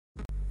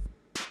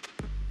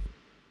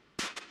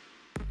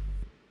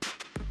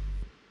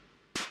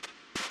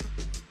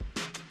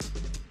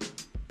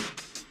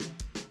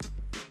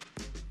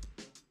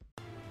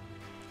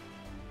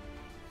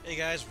Hey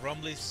guys,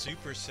 Rumbly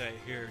Superset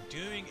here,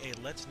 doing a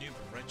Let's Noob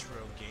Retro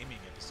Gaming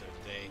episode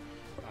today.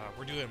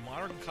 We're doing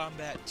Modern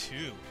Combat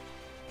 2.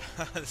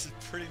 This is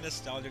pretty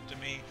nostalgic to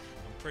me.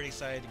 I'm pretty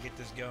excited to get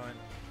this going.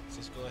 So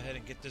let's go ahead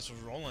and get this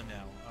rolling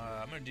now.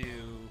 I'm going to do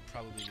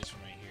probably this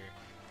one right here.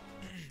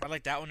 I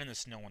like that one and the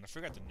snow one. I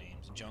forgot the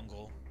names.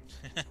 Jungle.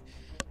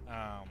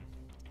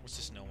 What's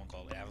the snow one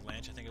called?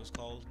 Avalanche, I think it was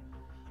called.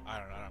 I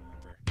don't remember.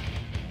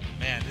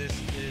 Man, this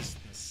is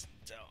nostalgic.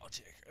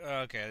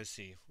 Okay, let's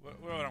see.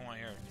 What do I want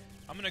here?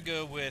 I'm gonna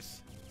go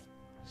with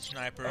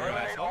sniper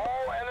rifle.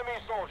 All enemy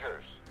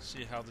soldiers.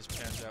 See how this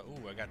pans out.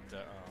 Ooh, I got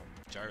the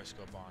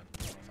gyroscope on.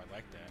 I don't know if I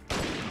like that.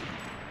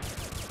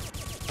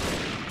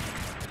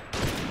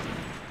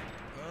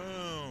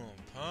 Boom,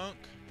 punk.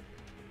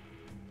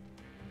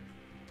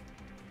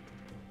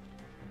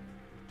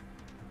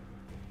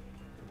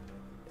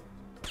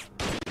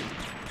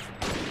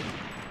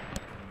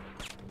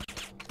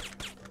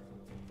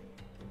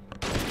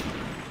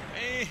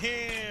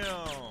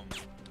 Damn!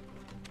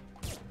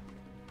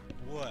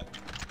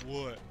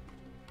 What?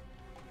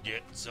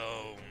 Get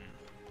zone.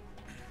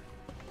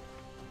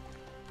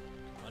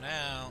 Come on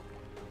out.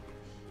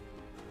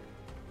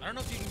 I don't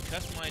know if you can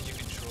customize your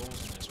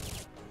controls in this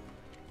one.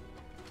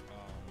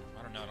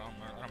 I don't know. I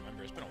don't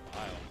remember. It's been a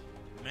while.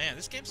 Man,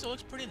 this game still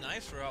looks pretty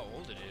nice for how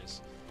old it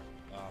is.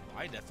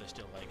 I definitely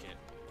still like it.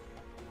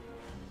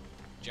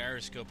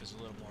 Gyroscope is a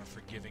little more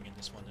forgiving in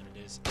this one than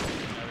it is in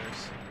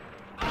others.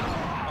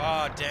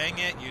 Oh, dang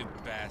it, you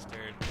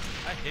bastard.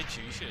 I hit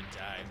you. You should have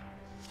died.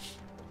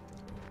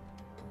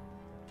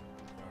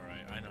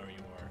 Alright, I know where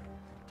you are.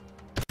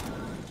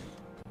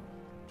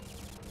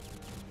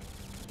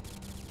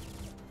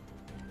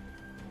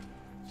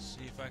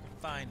 See if I can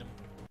find him.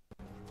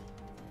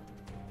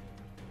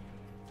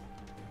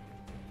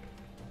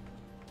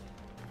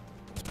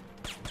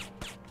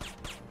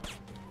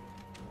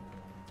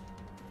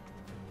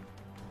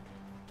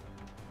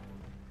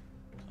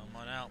 Come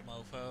on out,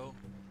 mofo.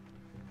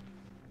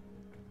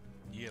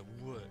 Yeah,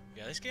 wood.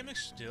 Yeah, this game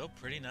looks still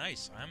pretty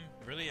nice. I'm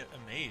really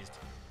amazed.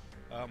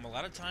 A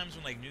lot of times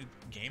when like new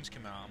games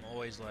come out, I'm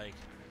always like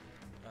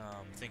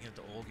thinking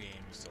that the old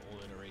games, the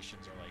old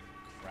iterations, are like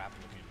crap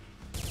looking.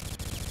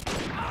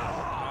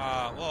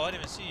 Well, I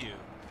didn't even see you.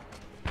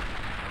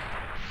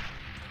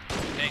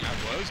 Dang,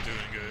 I was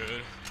doing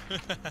good.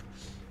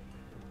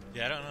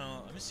 Yeah, I don't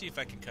know. Let me see if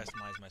I can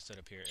customize my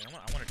setup here. And I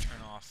want to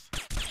turn off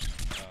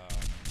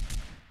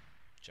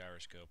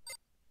gyroscope,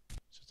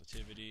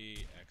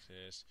 sensitivity,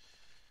 access.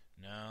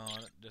 No,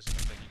 it doesn't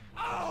look like you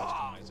can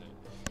customize it.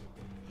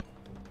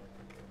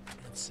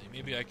 Let's see,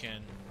 maybe I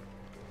can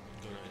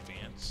go to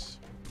advance.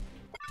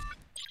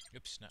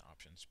 Oops, not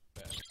options.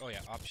 Back. Oh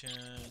yeah,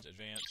 options,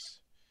 advance.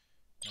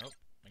 Nope,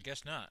 I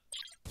guess not.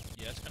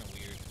 Yeah, that's kind of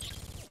weird.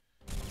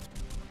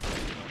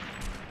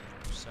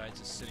 Besides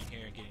just sitting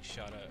here and getting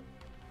shot at.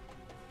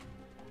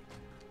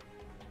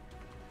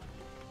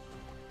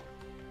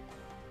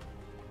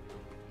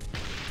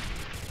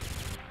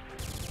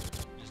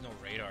 There's no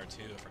radar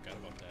too, I forgot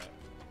about that.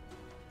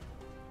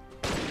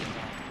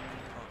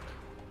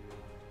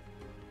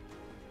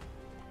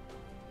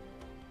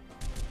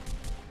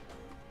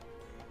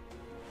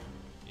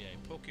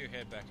 Poke your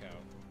head back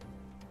out.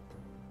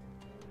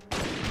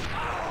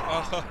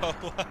 Oh,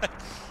 what?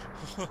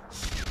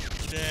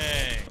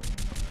 Dang.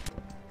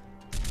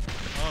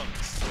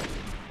 Punks.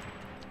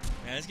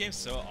 Man, this game's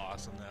so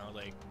awesome now.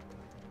 Like,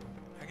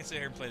 I can sit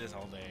here and play this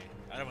all day.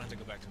 I don't want to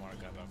go back to Mario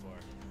Combat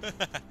 4.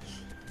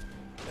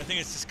 I think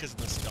it's just because of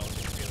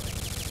nostalgic feeling.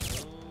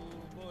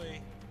 Oh,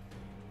 boy.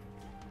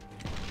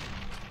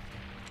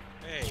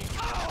 Hey.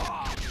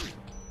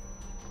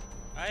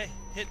 I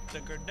hit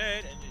the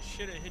grenade and it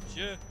should have hit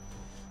you.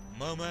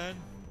 Man.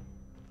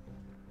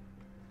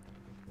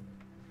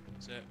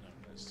 Is that? No,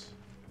 that's.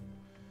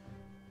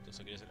 Looks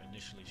like it doesn't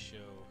initially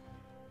show.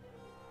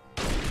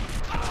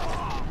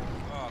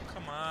 Oh,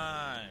 come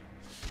on.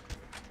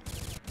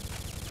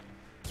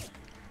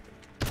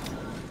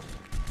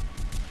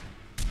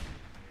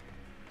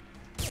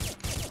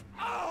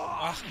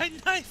 Oh, I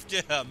knifed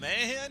him,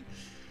 man.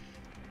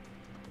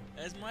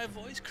 As my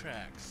voice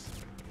cracks.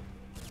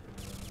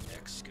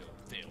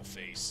 X-scope, fail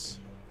face.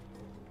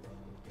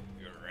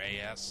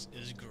 Grass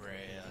is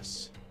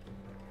grass.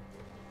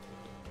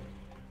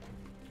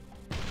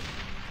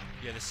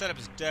 Yeah, the setup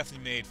is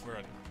definitely made for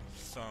a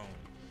phone.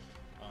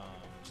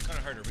 It's kind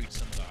of hard to read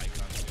some of the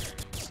icons there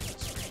and see the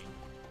screen.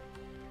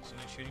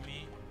 Something shooting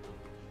me?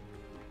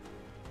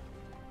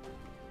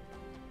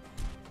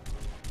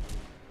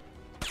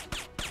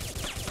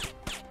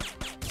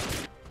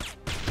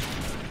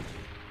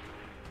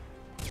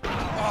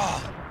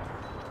 Oh!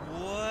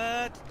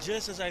 What?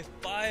 Just as I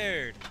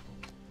fired!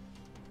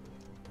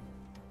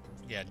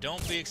 Yeah,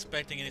 don't be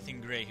expecting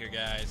anything great here,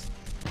 guys.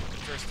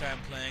 First time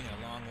playing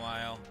in a long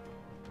while.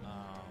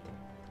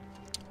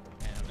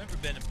 And I've never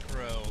been a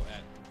pro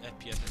at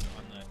FPS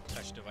on the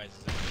touch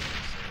devices. So,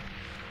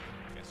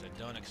 like I said,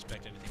 don't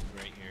expect anything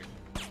great here.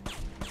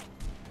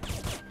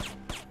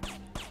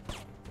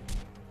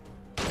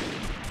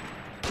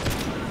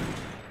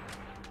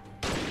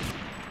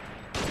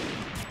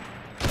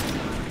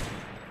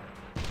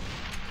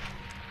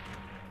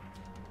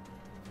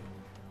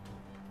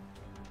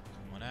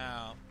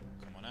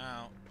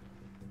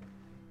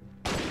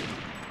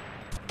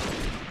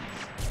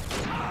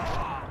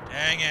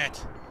 Dang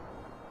it!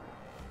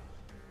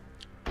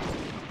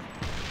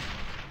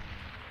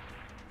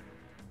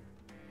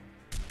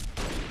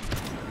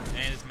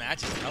 Man, this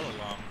match is hella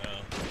long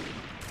though.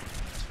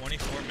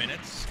 24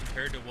 minutes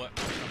compared to what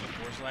Arkham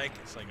 4 is like.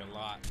 It's like a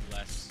lot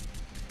less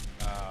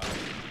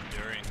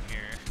enduring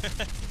here.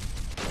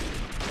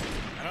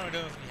 I don't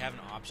know if you have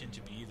an option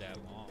to be that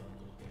long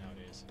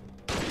nowadays.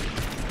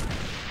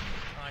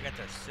 Oh, I got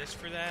the assist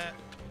for that.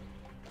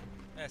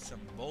 That's some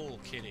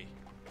bold kitty.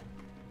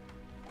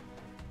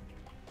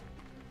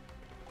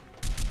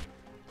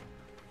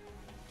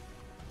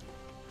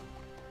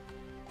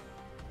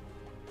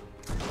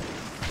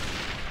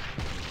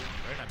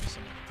 Better not be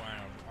someone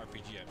firing an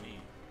RPG at me.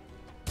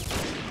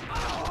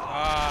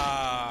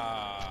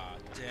 Ah,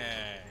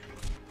 dang.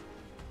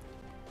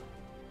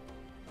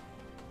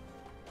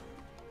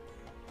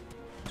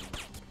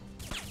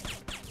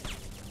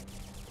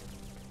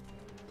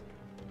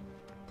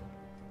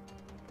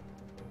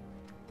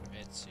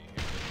 Let's see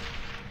here.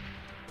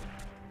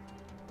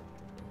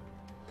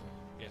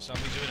 Yeah, so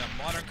I'll be doing a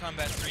Modern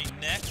Combat 3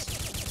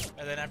 next,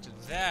 and then after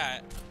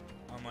that,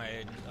 on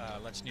my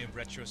Let's Noob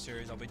Retro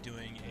series, I'll be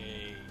doing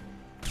a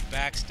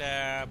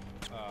Backstab,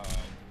 we'll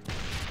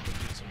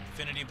do some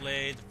Infinity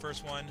Blade, the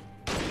first one.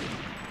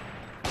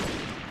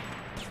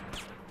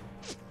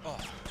 Oh.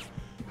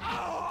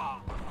 I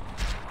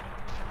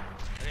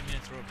didn't mean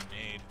to throw a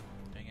grenade.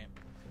 Dang it.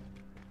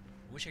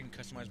 Wish I can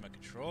customize my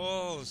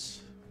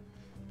controls.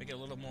 Make it a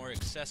little more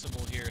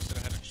accessible here instead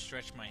of having to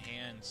stretch my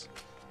hands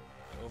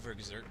and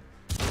overexert.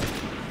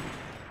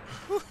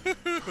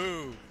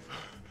 Woohoo!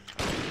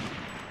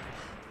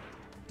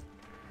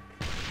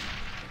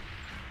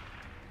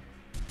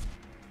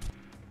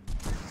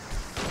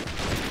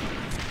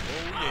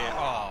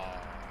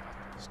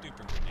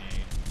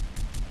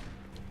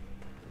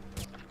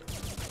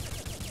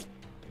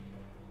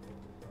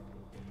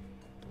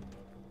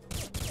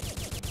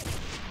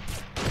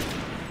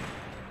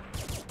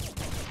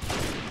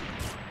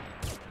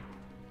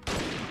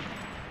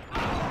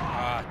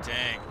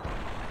 Dang.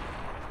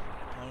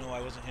 I don't know why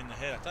I wasn't hitting the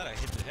head. I thought I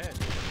hit the head. I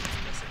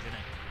guess I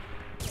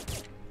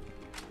didn't.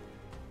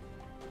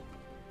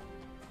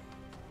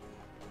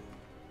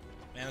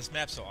 Man, this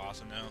map's so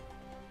awesome now.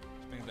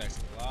 It brings back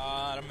a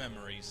lot of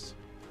memories.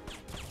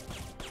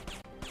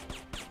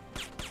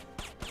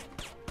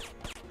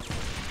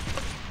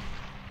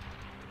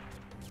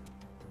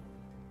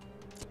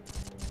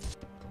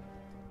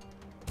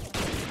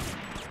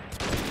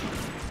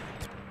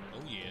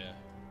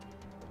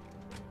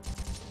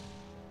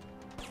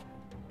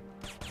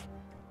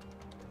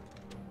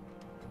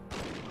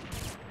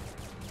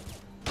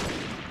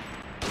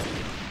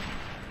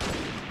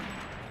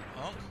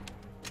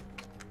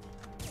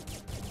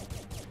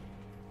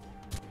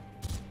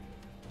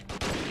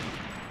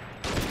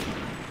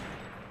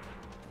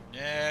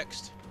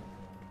 Next.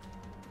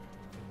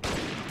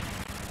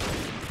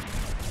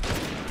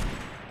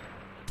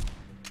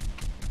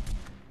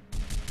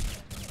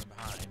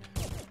 Behind.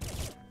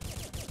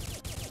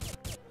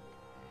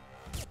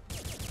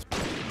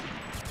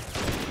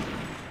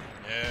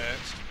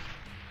 Next.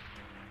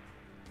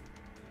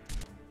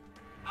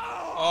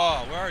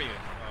 Oh, where are you?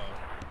 Oh,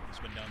 it's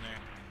been down there.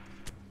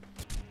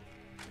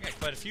 I got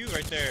quite a few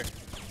right there.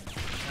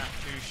 Not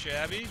too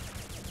shabby.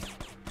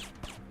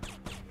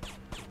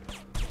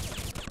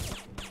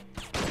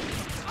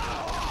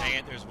 Dang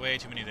it, there's way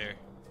too many there.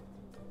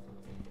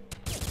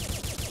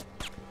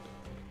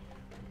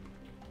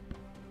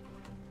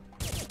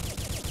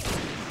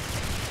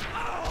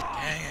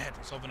 Dang it, I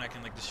was hoping I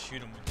can like just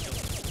shoot him and kill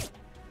him.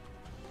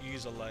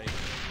 Use a light.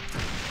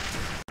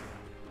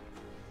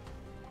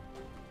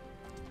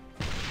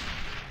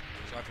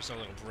 So after saw a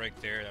little break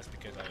there, that's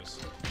because I was...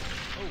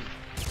 Oh!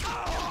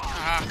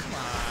 Ah, come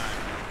on!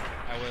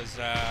 I was,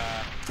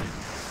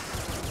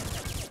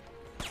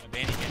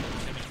 abandoning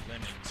him and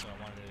lemon, so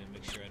I wanted to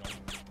make sure I don't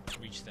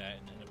reach that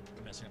and end up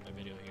messing up my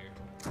video here.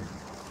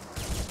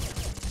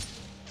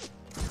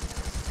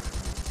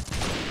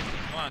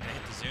 Come on, can I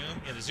hit the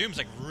zoom? Yeah, the zoom's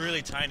like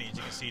really tiny, as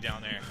you can see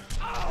down there.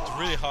 It's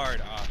really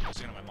hard. I'm just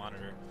looking at my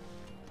monitor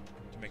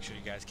to make sure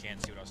you guys can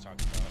see what I was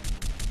talking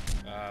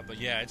about. But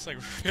yeah, it's like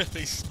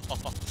really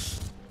small.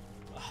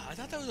 I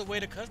thought that was a way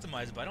to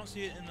customize it, but I don't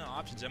see it in the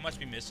options. I must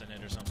be missing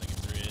it or something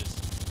if there is.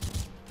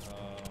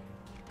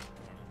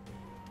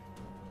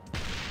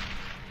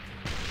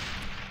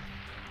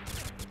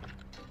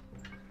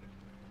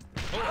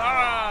 Oh,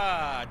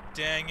 ah!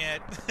 Dang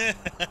it.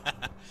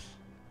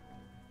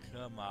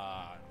 Come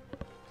on.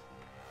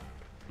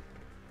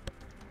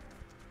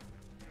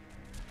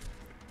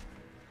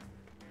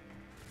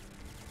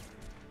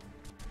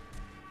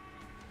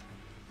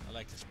 I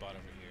like this spot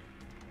over here.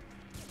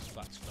 This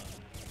spot's fun.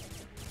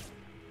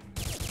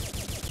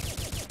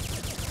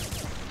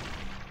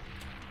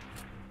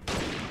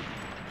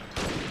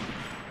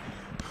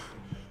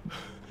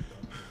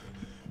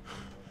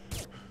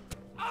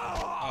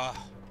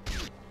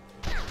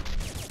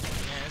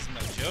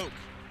 Joke.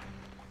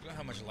 Look at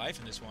how much life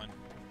in this one.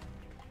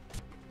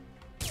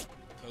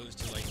 Opposed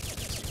to like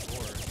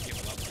MC4, you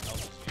give a lot more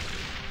health as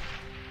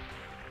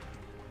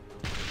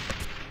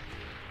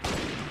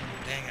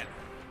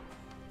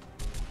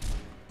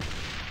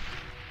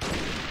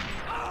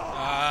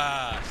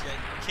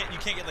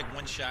can't get like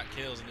one-shot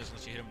kills and just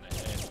unless you hit him in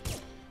the head.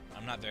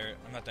 I'm not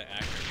that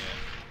accurate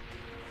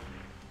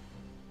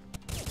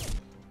yet.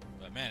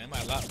 But man, am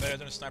I a lot better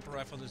than a sniper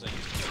rifle as I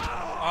used to be?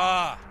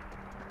 Ah!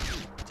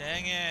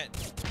 Dang it!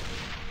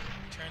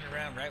 Turned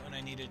around right when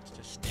I needed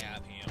to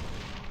stab him.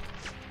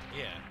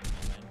 Yeah.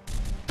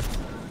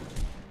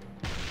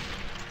 Here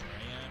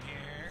I am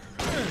here.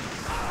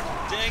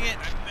 Dang it!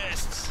 I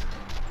missed.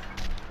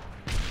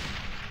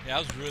 Yeah, I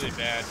was really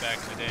bad back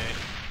in the day.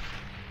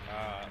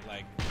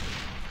 Like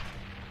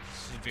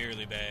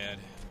severely bad.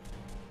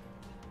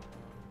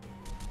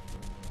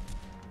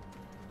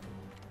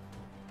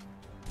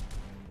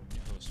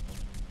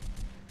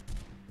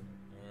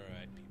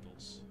 Alright,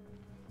 peoples.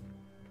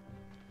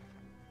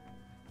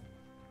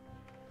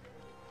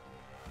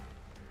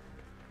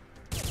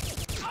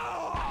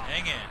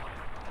 Dang it.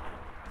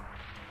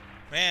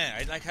 Man,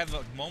 I like have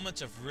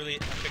moments of really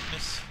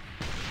epicness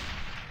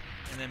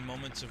and then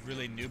moments of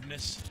really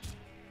noobness.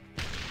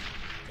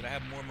 But I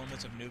have more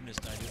moments of noobness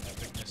than I do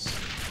epicness.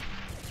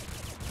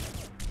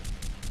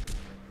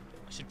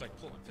 I should like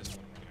pull my fist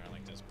one here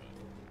like this, but I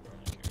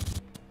don't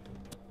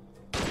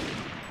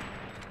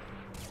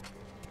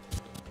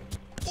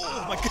care.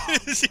 Oh my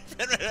goodness, he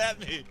ran right at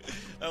me!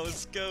 I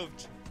was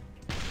scoped.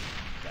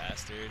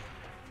 Bastard.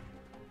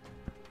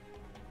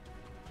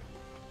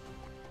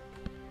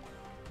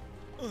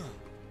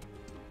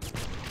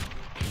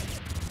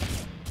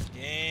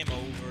 Game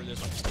over. This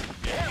one's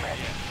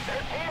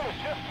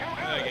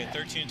okay,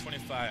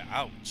 13-25.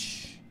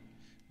 Ouch.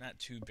 Not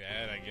too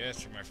bad, I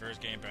guess, for my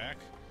first game back.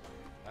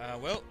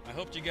 Well, I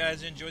hope you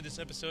guys enjoyed this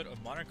episode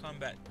of Modern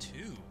Combat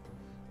 2.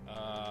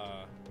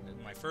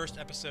 My first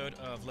episode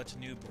of Let's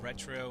Noob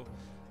Retro.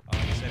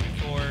 Like I said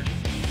before,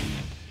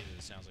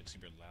 it sounds like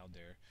super loud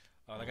there.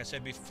 Like I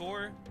said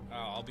before,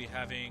 I'll be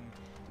having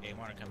a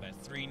Modern Combat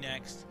 3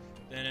 next.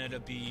 Then it'll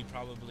be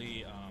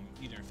probably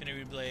either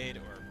Infinity Blade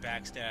or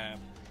Backstab,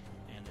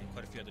 and then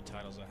quite a few other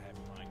titles I have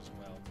in mind as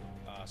well.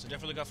 So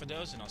definitely look out for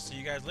those, and I'll see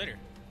you guys later.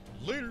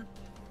 Later!